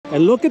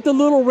And look at the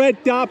little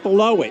red dot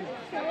below it.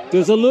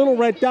 There's a little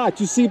red dot.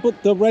 You see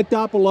the red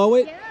dot below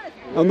it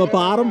on the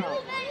bottom?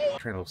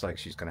 Katrina looks like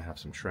she's gonna have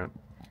some shrimp.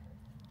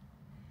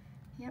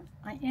 Yep,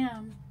 I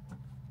am.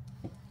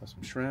 Got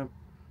some shrimp.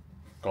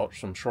 Got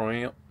some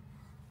shrimp.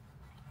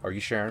 Are you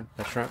sharing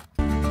that shrimp?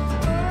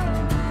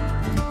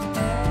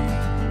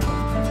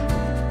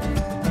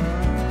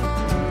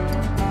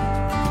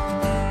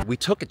 We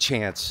took a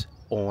chance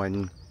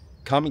on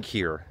coming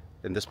here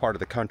in this part of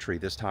the country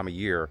this time of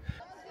year.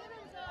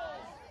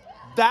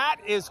 That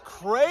is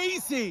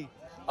crazy.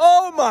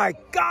 Oh my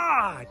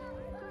God.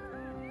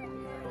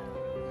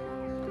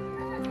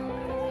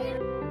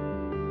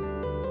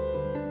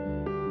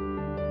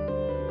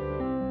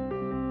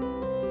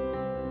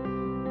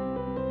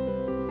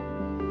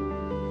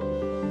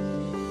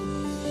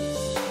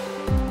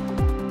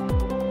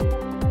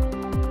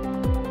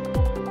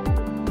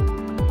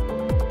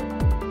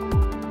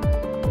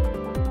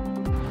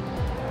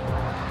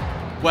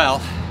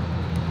 Well,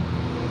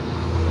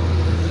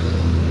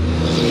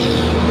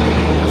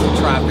 as the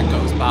traffic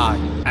goes by,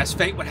 as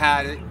fate would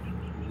have it,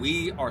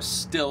 we are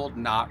still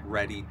not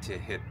ready to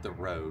hit the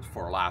road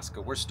for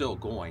Alaska. We're still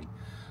going,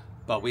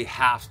 but we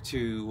have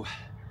to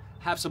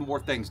have some more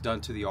things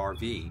done to the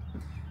RV.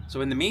 So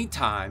in the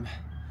meantime,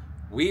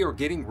 we are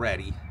getting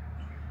ready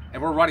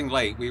and we're running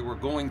late. We were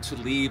going to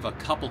leave a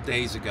couple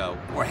days ago.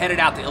 We're headed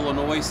out to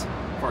Illinois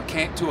for a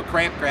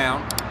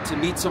campground to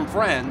meet some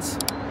friends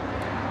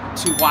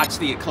to watch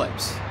the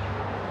eclipse.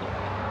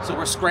 So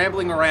we're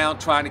scrambling around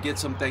trying to get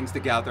some things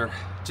together,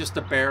 just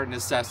the bare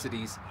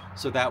necessities,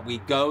 so that we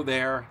go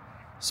there,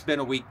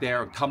 spend a week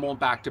there, and come on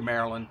back to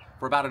Maryland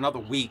for about another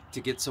week to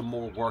get some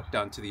more work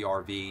done to the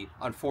RV.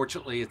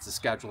 Unfortunately, it's a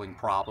scheduling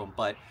problem,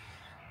 but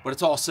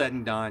it's all said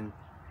and done.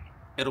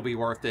 It'll be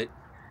worth it.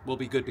 We'll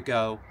be good to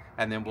go,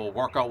 and then we'll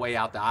work our way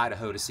out to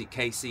Idaho to see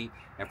Casey,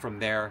 and from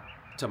there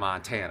to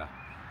Montana.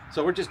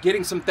 So we're just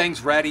getting some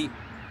things ready.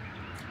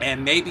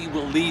 And maybe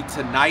we'll leave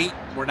tonight.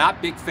 We're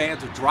not big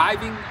fans of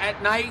driving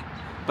at night,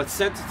 but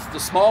since it's the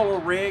smaller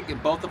rig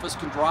and both of us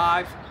can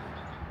drive,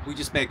 we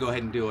just may go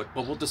ahead and do it.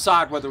 But we'll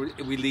decide whether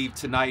we leave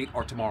tonight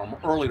or tomorrow,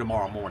 early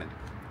tomorrow morning.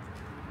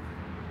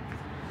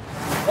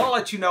 I want to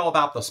let you know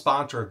about the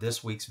sponsor of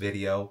this week's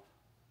video,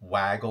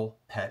 Waggle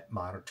Pet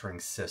Monitoring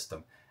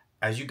System.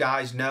 As you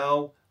guys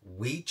know,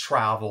 we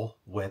travel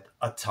with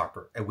a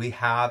Tucker, and we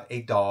have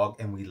a dog,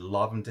 and we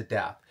love him to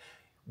death.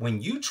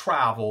 When you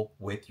travel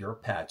with your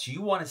pets,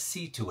 you want to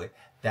see to it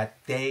that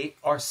they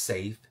are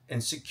safe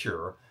and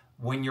secure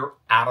when you're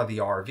out of the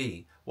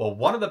RV. Well,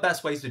 one of the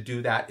best ways to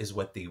do that is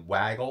with the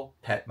Waggle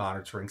Pet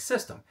Monitoring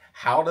System.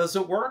 How does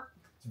it work?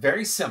 It's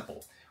very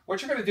simple.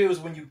 What you're going to do is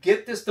when you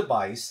get this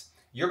device,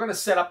 you're going to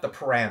set up the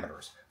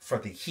parameters for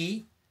the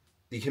heat,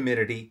 the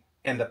humidity,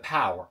 and the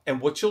power. And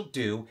what you'll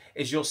do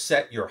is you'll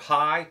set your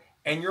high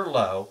and your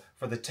low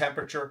for the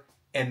temperature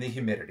and the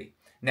humidity.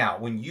 Now,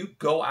 when you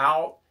go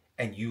out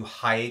and you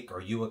hike or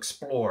you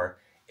explore,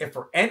 if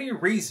for any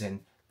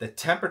reason the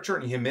temperature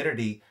and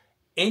humidity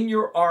in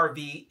your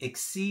RV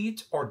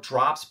exceeds or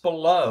drops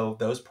below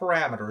those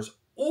parameters,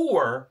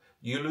 or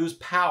you lose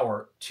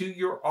power to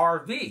your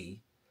RV,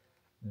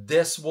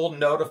 this will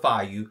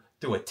notify you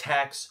through a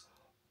text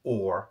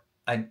or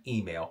an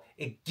email.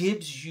 It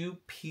gives you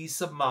peace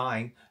of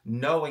mind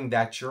knowing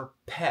that your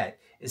pet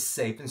is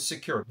safe and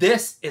secure.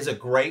 This is a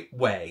great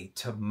way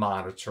to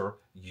monitor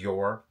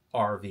your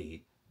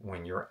RV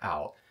when you're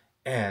out.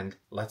 And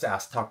let's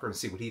ask Tucker and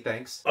see what he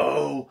thinks.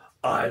 Oh,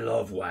 I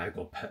love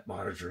Waggle Pet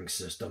Monitoring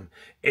System.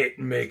 It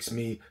makes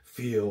me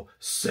feel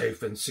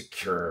safe and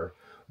secure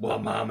while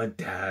Mom and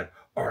Dad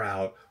are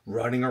out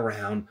running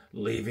around,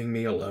 leaving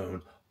me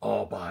alone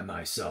all by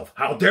myself.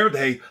 How dare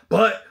they?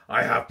 But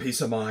I have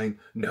peace of mind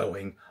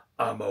knowing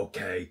I'm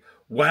okay.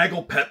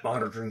 Waggle Pet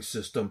Monitoring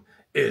System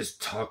is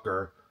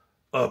Tucker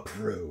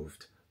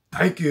approved.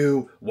 Thank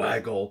you,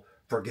 Waggle,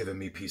 for giving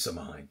me peace of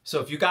mind.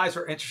 So if you guys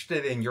are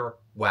interested in your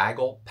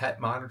Waggle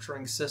Pet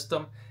Monitoring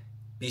System,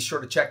 be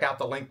sure to check out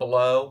the link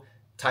below.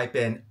 Type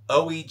in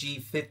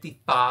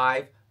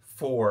OEG55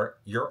 for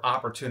your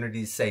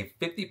opportunity to save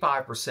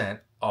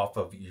 55% off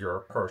of your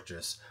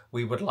purchase.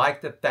 We would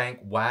like to thank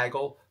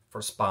Waggle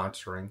for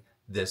sponsoring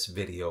this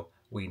video.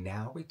 We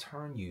now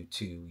return you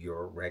to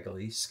your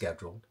regularly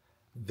scheduled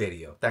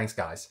video. Thanks,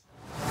 guys.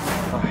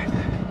 All right.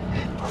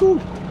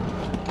 Whew.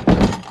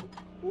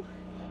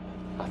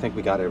 I think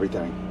we got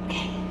everything.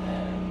 Okay.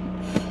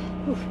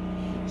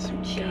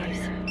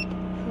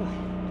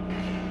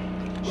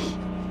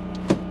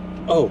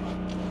 Oh,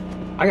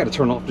 I got to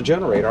turn off the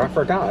generator. I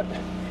forgot.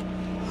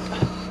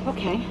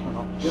 Okay.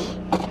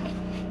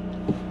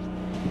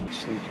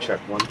 Just need to check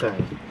one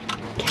thing.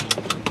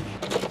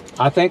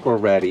 I think we're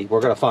ready.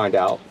 We're going to find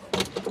out.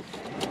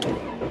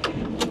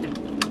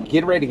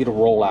 Get ready to get a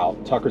roll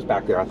out. Tucker's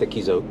back there. I think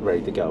he's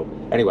ready to go.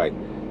 Anyway,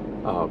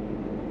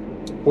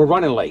 we're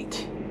running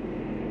late.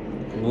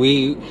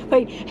 Wait,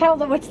 hell,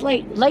 what's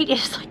late? Late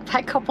is like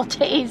a couple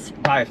days.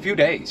 By a few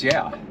days,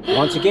 yeah.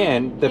 Once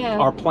again,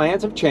 our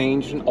plans have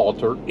changed and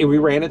altered. We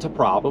ran into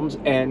problems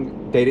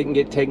and they didn't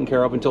get taken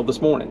care of until this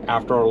morning,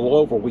 after a little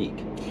over a week.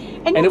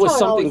 And it was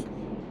something.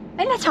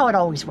 And that's how it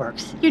always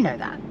works. You know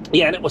that.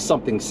 Yeah, and it was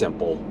something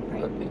simple,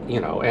 Right. you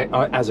know,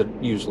 as it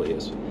usually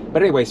is.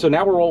 But anyway, so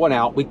now we're rolling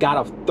out. We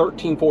got a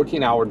 13,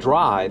 14-hour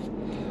drive.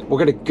 We're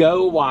going to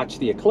go watch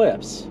the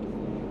eclipse,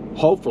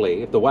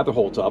 hopefully, if the weather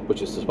holds up,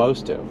 which it's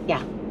supposed to.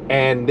 Yeah.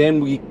 And then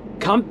we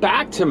come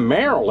back to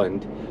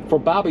Maryland for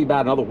probably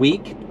about another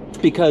week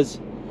because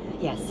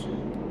Yes.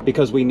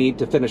 we need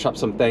to finish up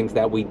some things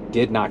that we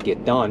did not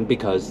get done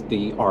because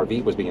the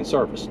RV was being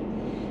serviced.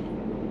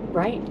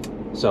 Right.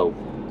 So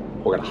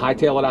we're going to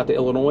hightail it out to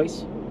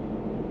Illinois,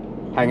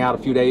 hang out a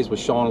few days with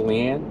Sean and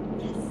Leanne,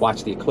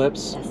 watch the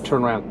eclipse, Yes.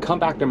 turn around, come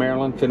back to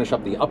Maryland, finish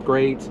up the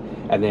upgrades,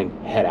 and then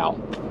head out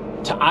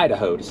to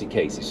Idaho to see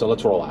Casey. So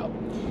let's roll out.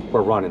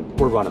 We're running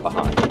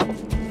behind.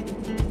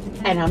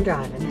 And I'm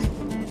driving.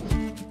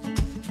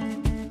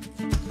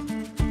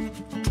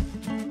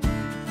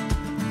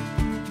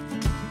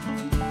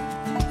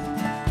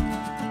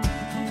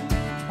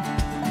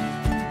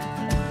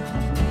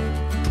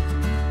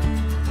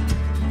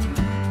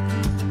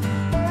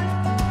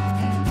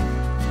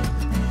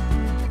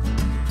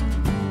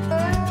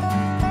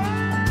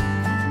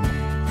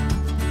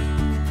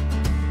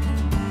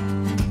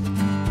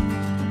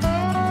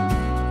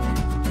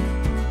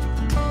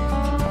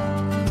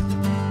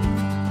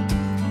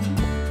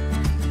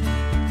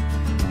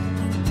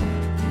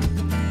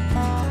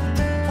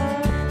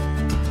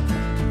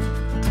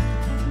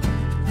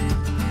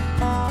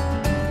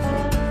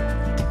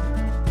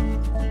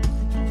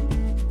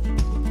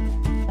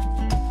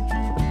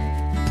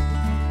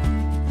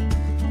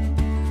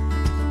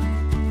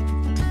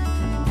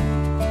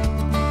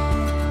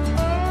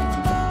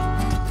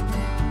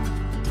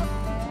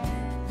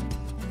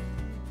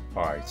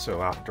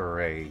 So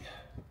after a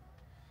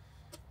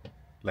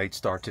late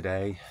start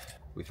today,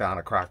 we found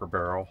a Cracker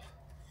Barrel.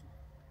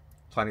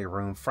 Plenty of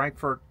room.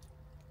 Frankfort,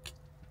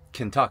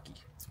 Kentucky.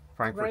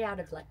 Frankfort.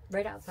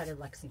 Right outside of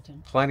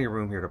Lexington. Plenty of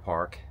room here to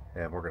park,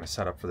 and we're going to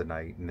set up for the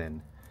night, and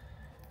then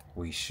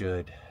we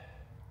should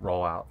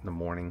roll out in the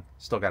morning.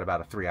 Still got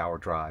about a 3-hour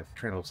drive.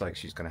 Trina looks like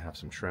she's going to have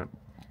some shrimp.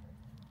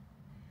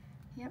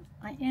 Yep,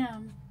 I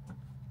am.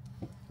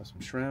 Got some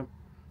shrimp.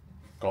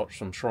 Got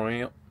some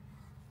shrimp.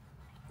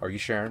 Are you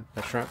sharing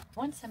that shrimp?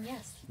 Want some?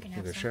 Yes, you can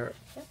have Either some. share it.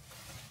 Yep.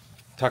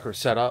 Tucker's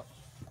set up.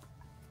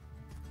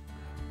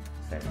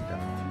 And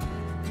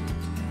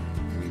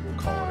we will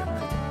call it a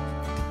night.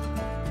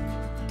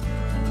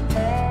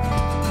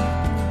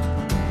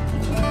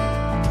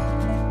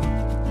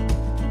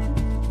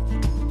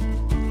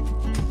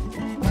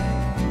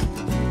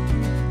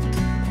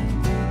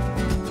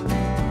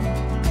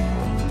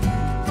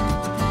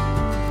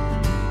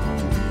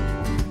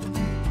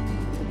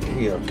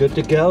 We are good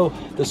to go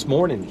this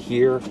morning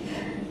here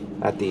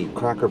at the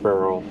Cracker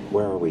Barrel.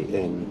 Where are we?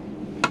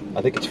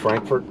 I think it's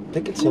Frankfort. I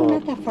think it's No,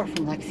 not that far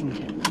from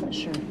Lexington. I'm not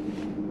sure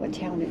what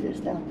town it is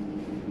though.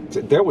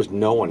 There was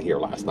no one here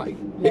last night.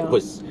 No.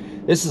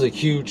 This is a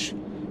huge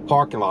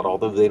parking lot,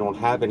 although they don't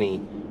have any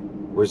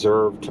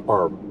reserved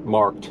or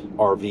marked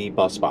RV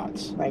bus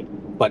spots. Right.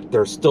 But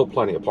there's still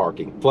plenty of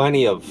parking.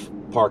 Plenty of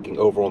parking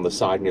over on the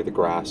side near the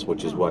grass,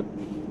 which is what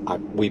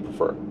we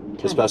prefer,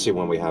 especially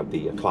when we have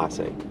the Class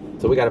A.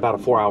 So we got about a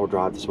 4-hour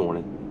drive this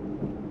morning.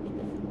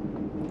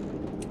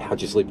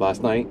 How'd you sleep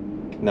last night?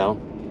 No?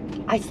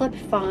 I slept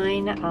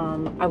fine.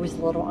 I was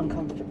a little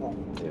uncomfortable.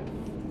 Yeah.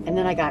 And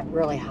then I got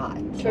really hot.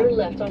 Turn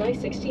left on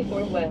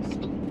I-64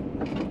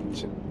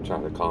 West.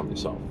 Try to calm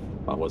yourself.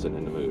 I wasn't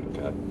in the mood,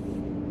 okay?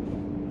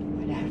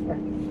 Whatever.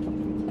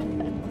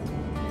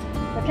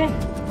 Okay.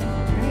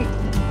 All right.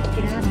 Let's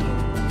get out of here.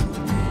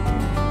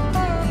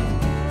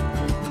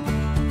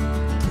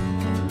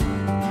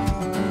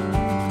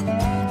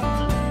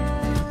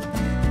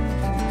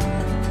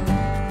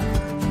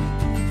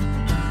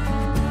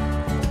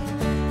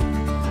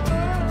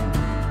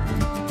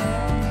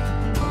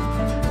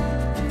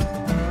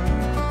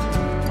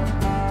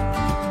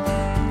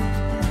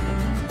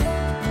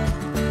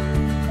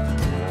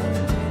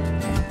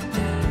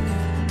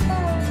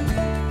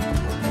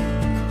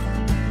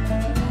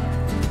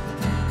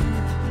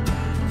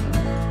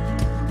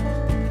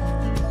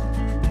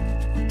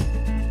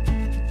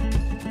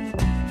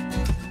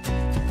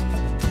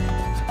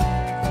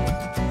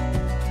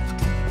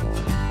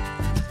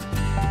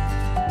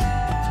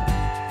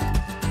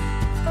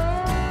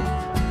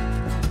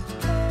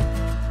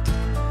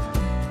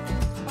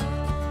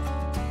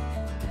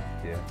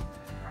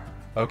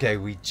 Okay,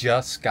 we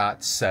just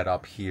got set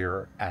up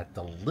here at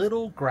the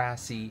little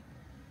Grassy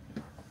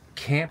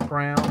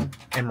Campground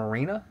and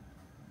Marina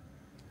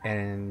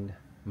in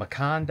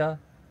Makanda,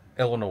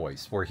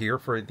 Illinois. We're here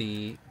for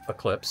the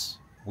eclipse.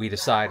 We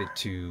decided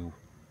to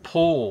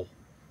pull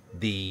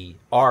the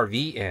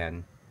RV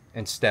in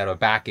instead of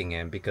backing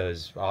in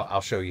because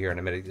I'll show you here in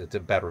a minute. It's a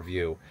better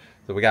view.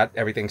 So we got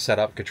everything set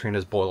up.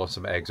 Katrina's boiling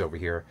some eggs over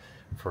here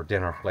for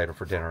dinner, later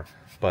for dinner.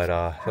 But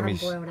let me...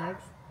 boiled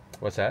eggs.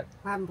 What's that?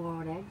 We're having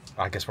boiled eggs.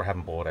 I guess we're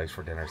having boiled eggs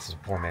for dinner. This is a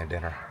poor man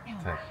dinner.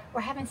 No, we're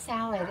having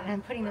salad, and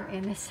I'm putting them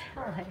in the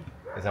salad.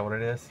 Is that what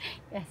it is?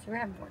 Yes, we're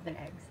having more than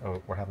eggs.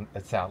 Oh, we're having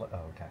a salad. Oh,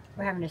 okay.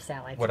 We're having a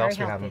salad. What else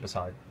are we having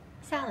beside?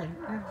 Salad.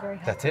 We're very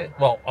healthy. That's it?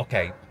 Well,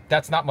 okay.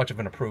 That's not much of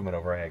an improvement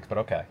over eggs, but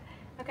okay.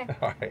 Okay.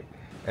 All right.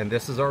 And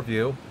this is our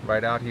view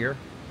right out here.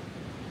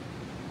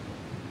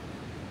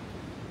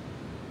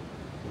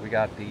 We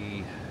got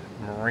the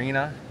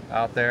Marina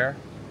out there.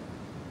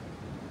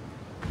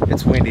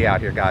 It's windy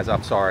out here, guys.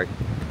 I'm sorry,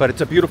 but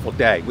it's a beautiful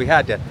day. I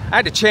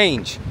had to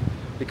change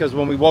because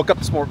when we woke up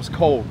this morning it was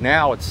cold.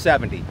 Now it's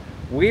 70.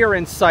 We are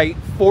in site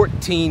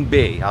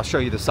 14B. I'll show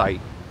you the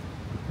site.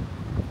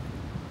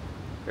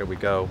 There we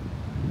go.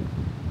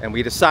 And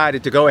we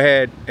decided to go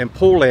ahead and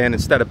pull in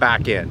instead of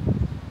back in.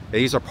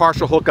 These are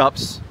partial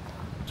hookups.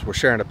 So we're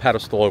sharing a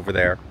pedestal over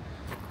there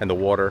and the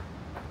water.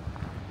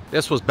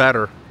 This was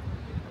better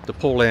to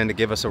pull in to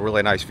give us a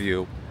really nice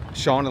view.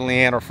 Sean and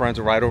Leanne, our friends,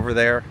 are right over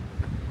there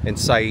in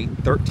site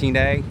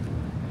 13A.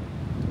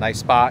 Nice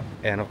spot.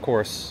 And of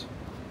course,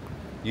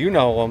 you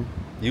know them,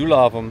 you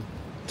love them,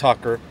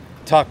 Tucker.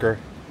 Tucker,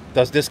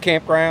 does this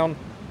campground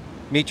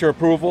meet your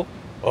approval?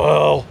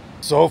 Well,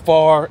 so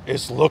far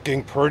it's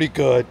looking pretty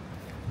good.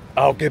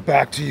 I'll get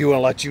back to you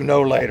and let you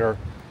know later.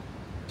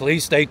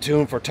 Please stay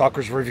tuned for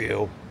Tucker's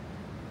review.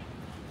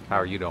 How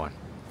are you doing?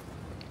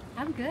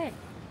 I'm good.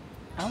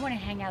 I want to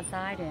hang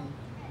outside and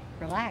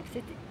relax.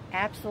 It's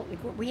absolutely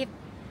good. We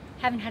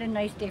haven't had a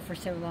nice day for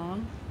so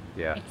long.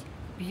 Yeah. It's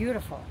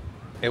beautiful.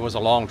 It was a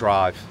long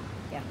drive.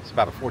 Yeah. It's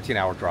about a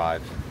 14-hour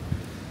drive.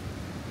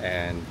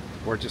 And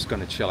we're just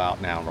going to chill out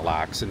now and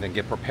relax and then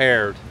get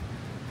prepared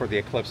for the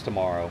eclipse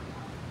tomorrow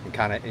and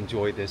kind of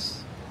enjoy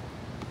this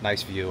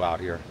nice view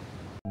out here.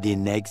 The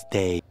next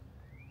day.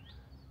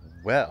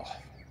 Well,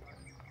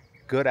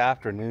 good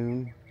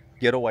afternoon,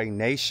 Getaway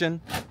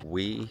Nation.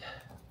 We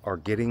are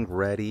getting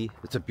ready.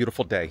 It's a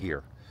beautiful day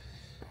here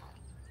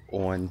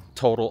on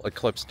total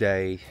eclipse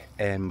day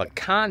in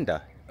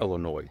Makanda,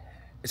 Illinois.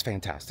 It's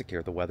fantastic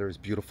here. The weather is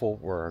beautiful.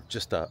 We're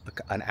just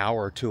an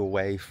hour or two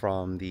away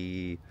from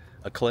the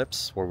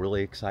eclipse. We're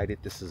really excited.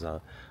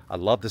 I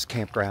love this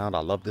campground. I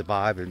love the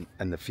vibe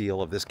and the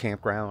feel of this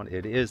campground.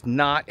 It is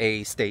not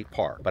a state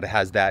park, but it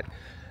has that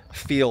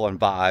feel and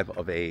vibe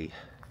of a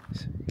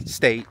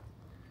state,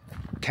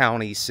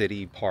 county,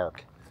 city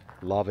park.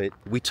 Love it.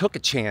 We took a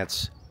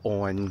chance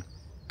on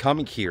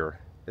coming here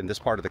in this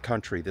part of the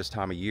country this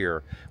time of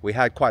year. We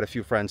had quite a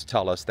few friends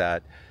tell us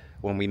that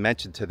when we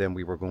mentioned to them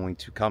we were going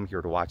to come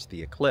here to watch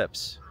the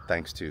eclipse,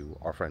 thanks to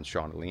our friends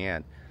Sean and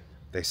Leanne,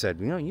 they said,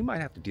 you know, you might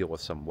have to deal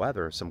with some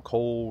weather, some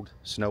cold,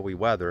 snowy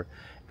weather.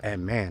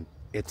 And man,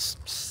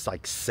 it's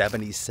like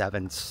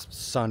 77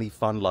 sunny,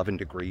 fun-loving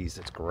degrees.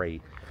 It's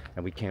great.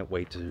 And we can't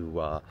wait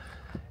to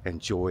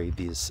enjoy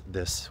this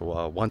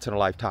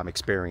once-in-a-lifetime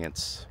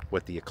experience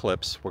with the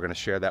eclipse. We're going to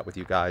share that with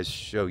you guys,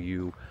 show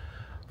you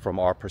from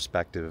our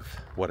perspective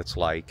what it's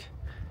like.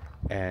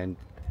 And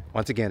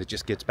once again, it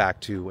just gets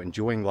back to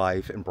enjoying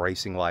life,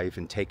 embracing life,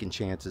 and taking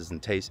chances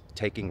and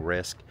taking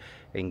risk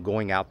and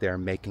going out there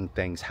and making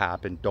things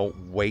happen.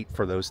 Don't wait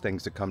for those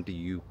things to come to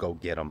you. Go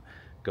get them.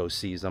 Go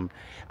seize them.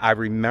 I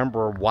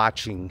remember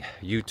watching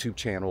YouTube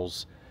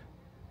channels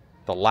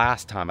the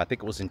last time, I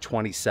think it was in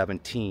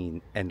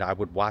 2017, and I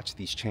would watch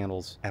these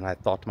channels and I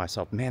thought to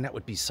myself, man, that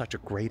would be such a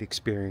great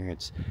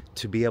experience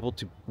to be able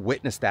to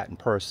witness that in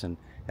person.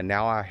 And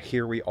now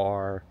here we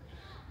are,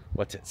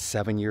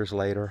 7 years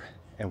later,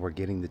 and we're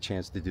getting the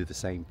chance to do the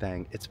same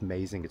thing. It's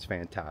amazing. It's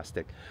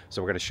fantastic.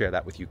 So we're going to share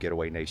that with you,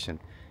 Getaway Nation,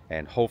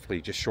 and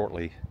hopefully just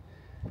shortly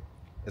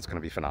it's going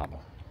to be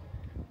phenomenal.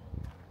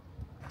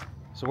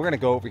 So we're going to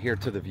go over here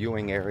to the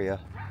viewing area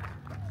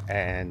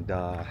and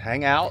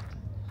hang out,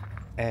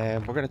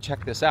 and we're going to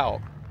check this out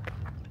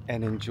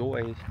and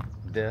enjoy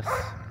this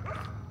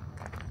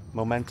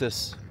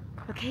momentous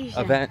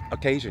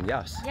occasion.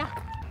 Yes. Yeah.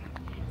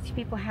 See,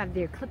 people have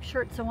their eclipse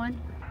shirts on.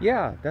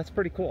 Yeah, that's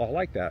pretty cool. I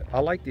like that. I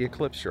like the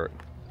eclipse shirt.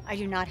 I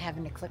do not have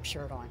an eclipse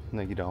shirt on.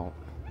 No, you don't.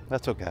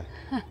 That's okay.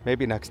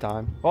 Maybe next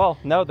time. Well,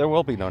 no, there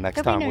will be no next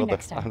time. There'll be no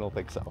next time. I don't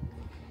think so.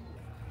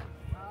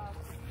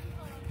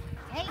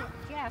 Hey,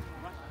 Jeff.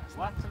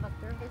 Want some up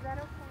there? Is that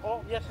okay?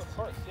 Oh, yes, of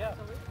course, yeah.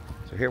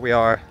 So here we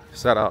are,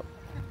 set up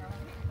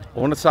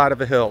on the side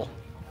of a hill.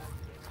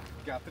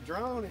 Got the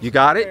drone. You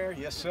got it? There.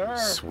 Yes, sir.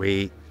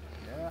 Sweet.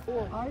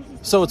 Yeah.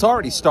 So it's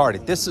already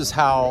started. This is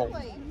how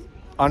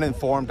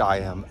uninformed I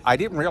am. I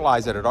didn't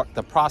realize that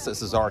the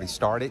process has already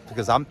started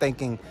because I'm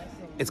thinking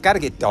it's got to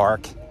get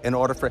dark in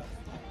order for.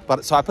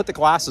 But so I put the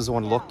glasses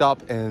on, looked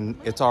up, and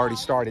it's already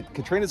started.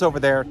 Katrina's over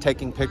there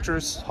taking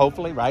pictures,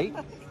 hopefully, right?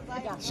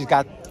 She's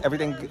got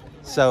everything.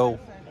 So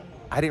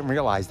I didn't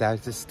realize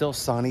that. It's still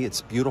sunny.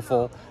 It's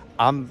beautiful.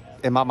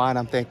 In my mind,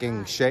 I'm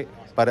thinking shade.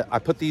 But I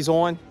put these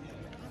on.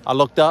 I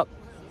looked up.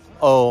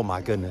 Oh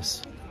my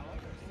goodness.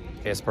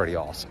 It's pretty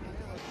awesome.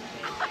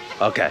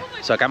 Okay,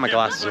 so I got my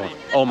glasses on.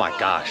 Oh my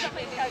gosh.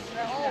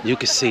 You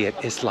can see it.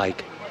 It's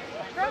like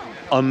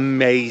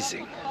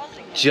amazing.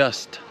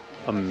 Just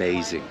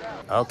amazing.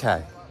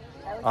 Okay.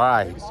 All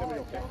right.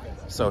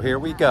 So here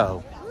we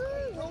go.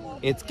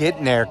 It's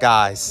getting there,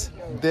 guys.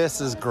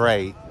 This is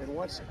great.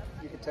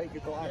 take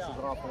your glasses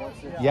off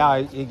once it. Yeah,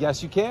 I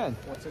guess you can.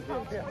 Once it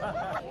hits.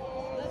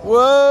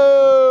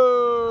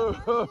 Whoa!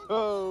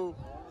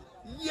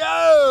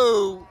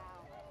 Yo!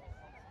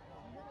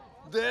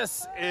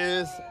 This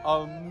is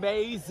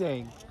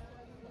amazing.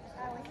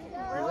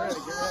 Get ready,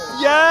 get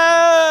ready.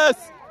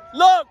 Yes!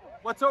 Look!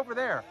 What's over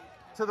there?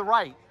 To the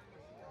right.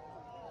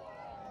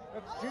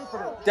 That's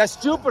Jupiter. That's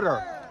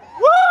Jupiter.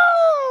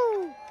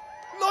 Woo!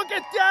 Look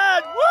at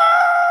that!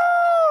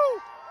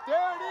 Woo!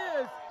 There it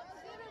is.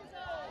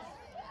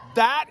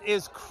 That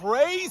is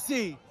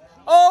crazy.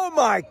 Oh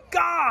my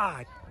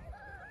God.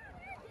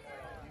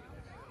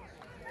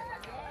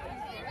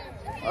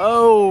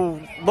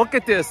 Oh, look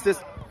at this.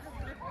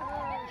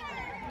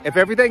 If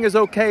everything is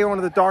okay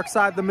on the dark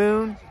side of the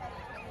moon,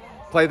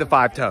 play the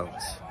 5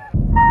 tones.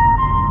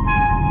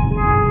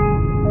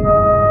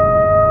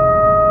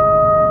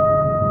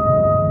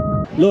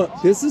 Look,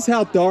 this is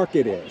how dark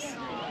it is.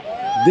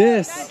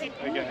 This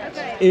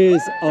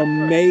is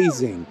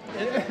amazing.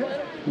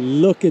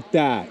 Look at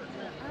that.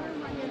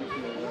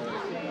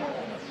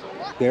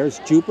 There's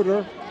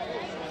Jupiter,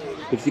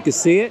 if you can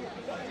see it.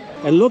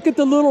 And look at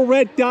the little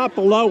red dot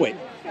below it.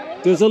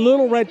 There's a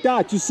little red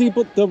dot. You see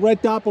the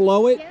red dot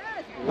below it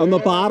on the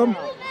bottom?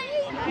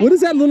 What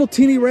is that little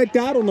teeny red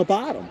dot on the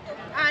bottom?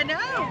 I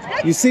know.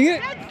 You see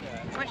it?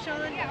 What's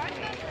Sean?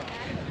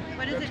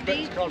 What is it, B?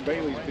 It's called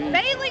Bailey's B.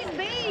 Bailey's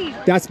B.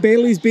 That's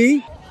Bailey's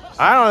B?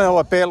 I don't know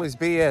what Bailey's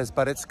B is,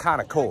 but it's kind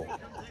of cool.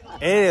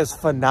 It is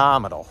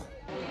phenomenal.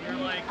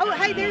 Oh,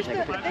 hey, there's the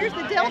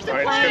Delta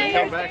plane.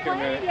 Come back in a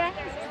minute.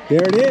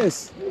 There it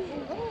is.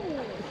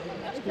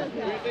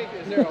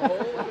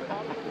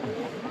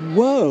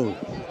 Whoa.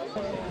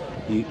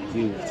 Oh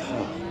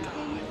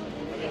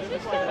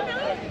God.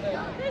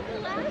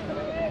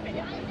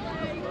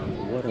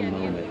 What a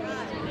moment.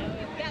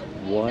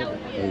 What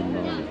a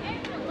moment.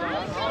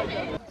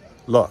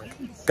 Look,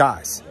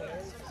 guys,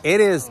 it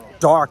is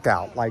dark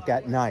out like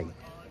at night.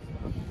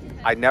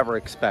 I never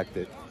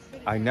expected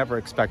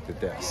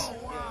this.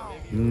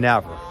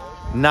 Never.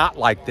 Not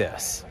like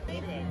this.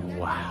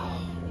 Wow.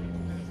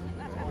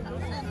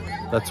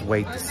 Let's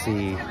wait to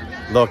see.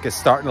 Look, it's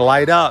starting to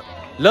light up.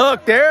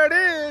 Look, there it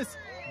is.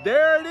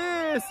 There it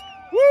is.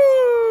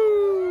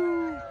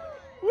 Woo!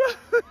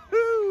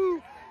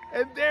 Woo!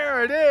 And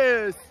there it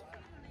is.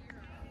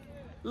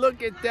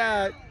 Look at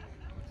that.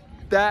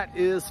 That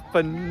is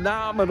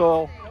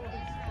phenomenal.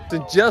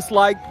 And just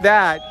like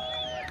that,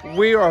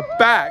 we are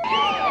back.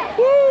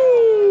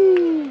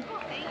 Woo!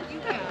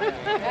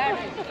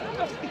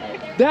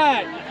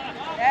 That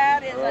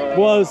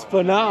was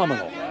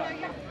phenomenal.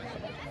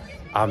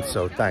 I'm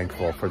so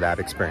thankful for that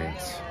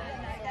experience.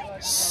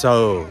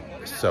 So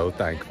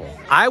thankful.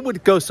 I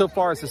would go so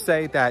far as to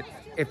say that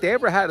if they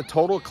ever had a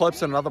total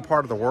eclipse in another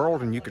part of the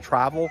world and you could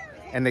travel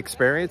and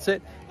experience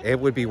it, it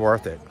would be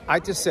worth it. I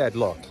just said,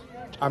 look,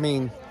 I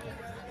mean,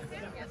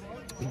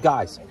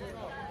 guys,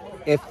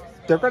 if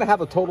they're going to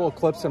have a total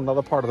eclipse in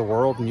another part of the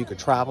world and you could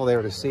travel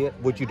there to see it,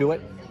 would you do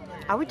it?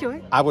 I would do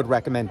it. I would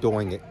recommend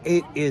doing it.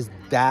 It is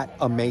that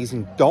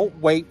amazing. Don't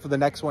wait for the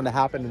next one to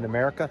happen in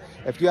America.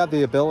 If you have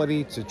the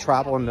ability to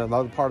travel in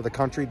another part of the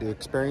country to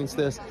experience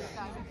this,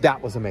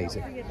 that was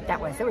amazing.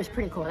 It was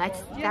pretty cool. That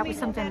was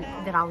something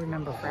that I'll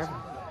remember forever.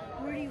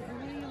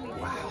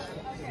 Wow.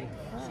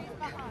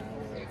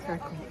 Very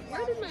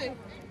cool.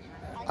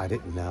 I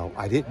didn't know.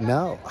 I didn't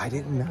know. I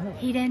didn't know.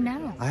 He didn't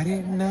know. I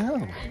didn't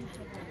know.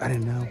 I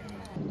didn't know.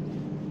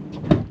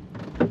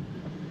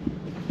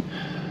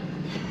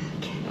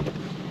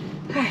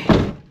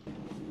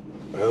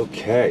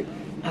 Okay.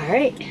 All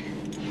right.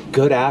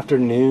 Good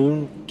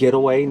afternoon,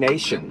 Getaway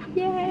Nation.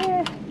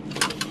 Yeah.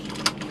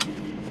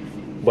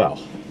 Well,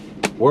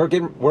 we're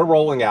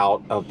rolling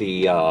out of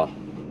the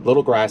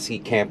little Grassy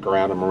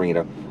Campground in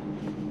Marina.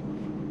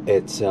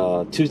 It's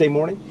Tuesday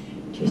morning.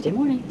 Tuesday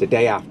morning. The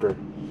day after,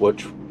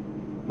 which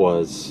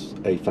was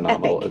a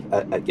phenomenal.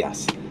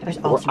 Yes. That was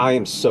awesome. I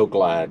am so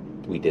glad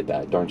we did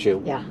that, don't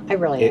you? Yeah, I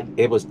really am.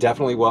 It was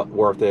definitely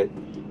worth it.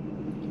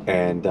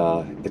 And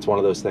it's one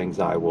of those things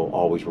I will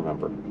always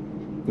remember.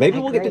 Maybe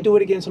we'll get to do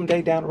it again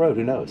someday down the road.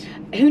 Who knows?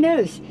 Who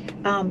knows?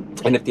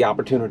 And if the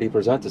opportunity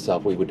presents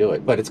itself, we would do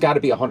it. But it's got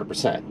to be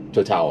 100%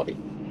 totality.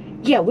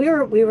 Yeah, we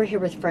were here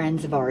with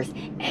friends of ours,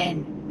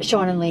 and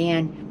Sean and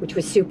Leanne, which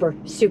was super,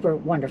 super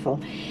wonderful.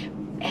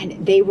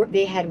 And they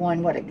had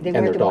one. And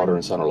their daughter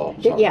and son-in-law.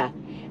 Yeah.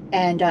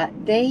 And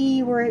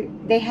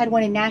they had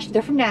one in Nashville.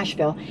 They're from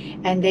Nashville,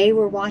 and they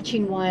were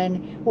watching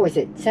one. What was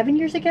it? 7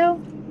 years ago?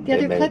 The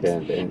other eclipse,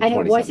 and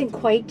it wasn't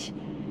quite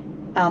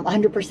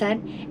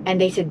 100%. And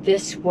they said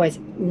this was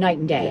night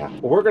and day. Yeah,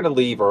 well, we're going to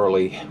leave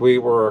early. We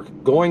were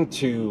going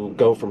to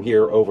go from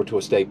here over to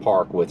a state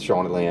park with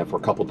Sean and Leanne for a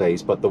couple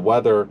days, but the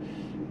weather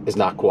is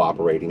not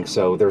cooperating,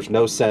 so there's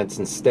no sense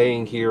in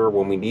staying here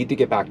when we need to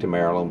get back to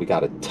Maryland. We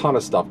got a ton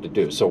of stuff to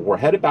do, so we're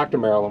headed back to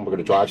Maryland. We're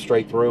going to drive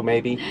straight through,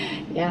 maybe.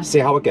 Yeah. See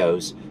how it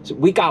goes. So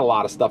we got a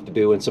lot of stuff to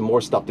do and some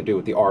more stuff to do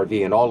with the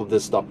RV, and all of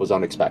this stuff was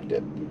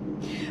unexpected.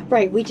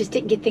 Right, we just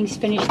didn't get things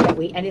finished that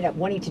we ended up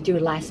wanting to do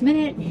last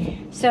minute.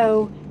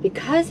 So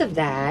because of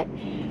that,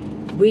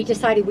 we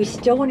decided we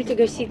still wanted to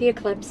go see the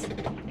eclipse.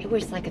 It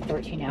was like a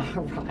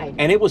 13-hour ride.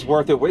 And it was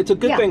worth it. It's a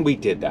good thing we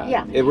did that.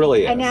 Yeah. It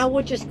really is. And now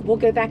we'll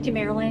go back to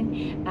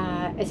Maryland.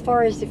 As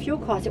far as the fuel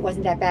cost, it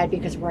wasn't that bad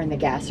because we're in the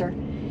gasser.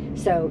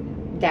 So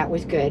that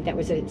was good. That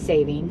was a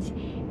savings.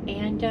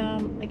 And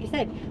like I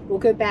said, we'll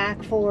go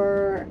back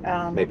for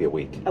maybe a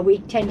week,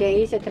 10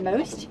 days at the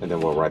most, and then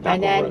we're right back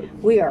on the road. And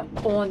then we are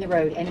on the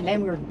road, and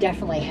then we're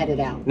definitely headed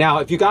out. Now,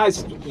 if you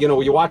guys,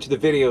 you watch the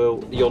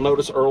video, you'll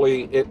notice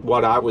early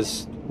when I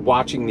was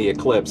watching the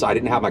eclipse, I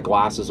didn't have my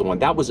glasses on.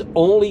 That was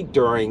only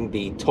during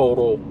the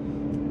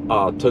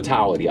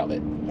totality of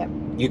it. Yep.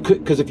 You could,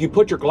 because if you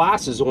put your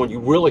glasses on, you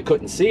really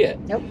couldn't see it.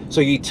 Nope. So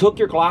you took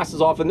your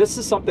glasses off, and this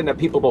is something that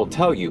people don't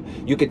tell you.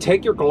 You could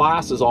take your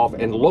glasses off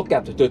and look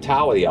at the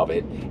totality of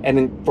it, and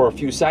then for a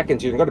few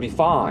seconds, you're going to be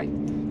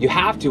fine. You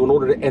have to in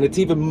order to, and it's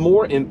even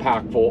more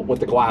impactful with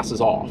the glasses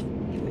off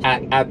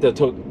at the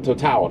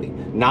totality.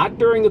 Not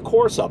during the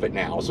course of it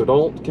now, so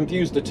don't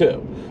confuse the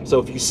two. So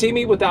if you see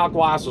me without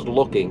glasses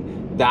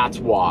looking, that's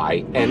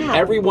why. And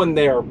everyone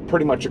there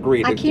pretty much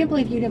agreed. I can't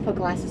believe you didn't put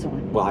glasses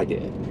on. Well, I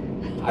did.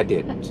 I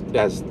did,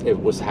 as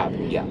it was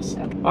happening, yes.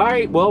 Okay. All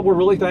right, well, we're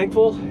really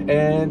thankful,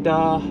 and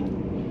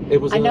it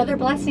was another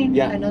blessing.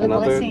 Yeah, another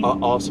blessing.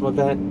 Awesome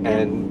event,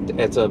 and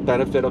it's a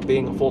benefit of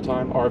being a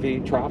full-time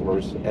RV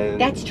travelers.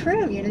 And that's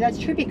true. That's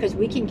true because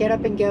we can get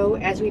up and go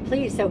as we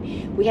please. So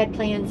we had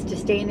plans to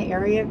stay in the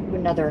area,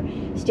 another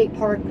state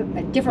park,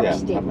 a different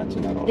state. I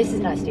mentioned that this is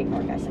not a state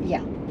park, I said.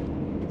 Yeah.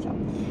 So.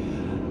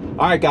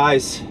 All right,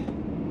 guys.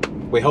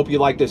 We hope you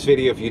liked this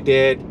video. If you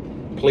did,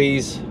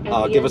 please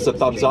give us a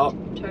thumbs up.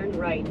 Turn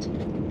right.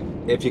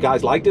 If you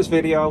guys like this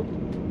video,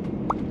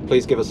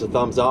 please give us a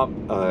thumbs up.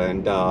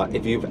 And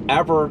if you've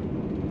ever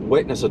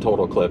witnessed a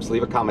total eclipse,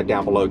 leave a comment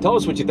down below. Tell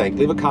us what you think.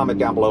 Leave a comment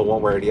down below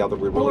one way or the other.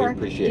 We really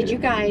appreciate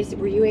it.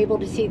 Were you able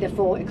to see the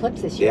full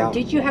eclipse this year? Yeah.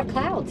 Did you have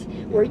clouds?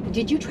 Or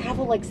did you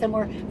travel like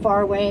somewhere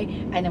far away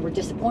and then were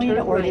disappointed?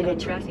 Turn or right did on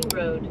it Grassy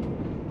Road.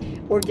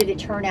 Or did it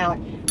turn out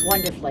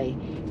wonderfully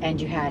and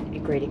you had a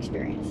great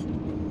experience?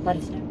 Let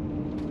us know.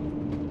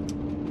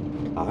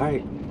 All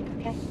right.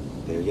 Okay.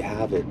 There you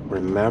have it.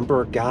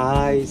 Remember,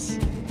 guys,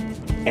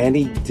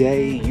 any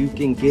day you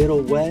can get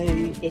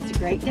away. It's a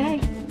great day.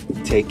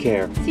 Take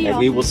care. See y'all. And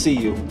we will see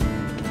you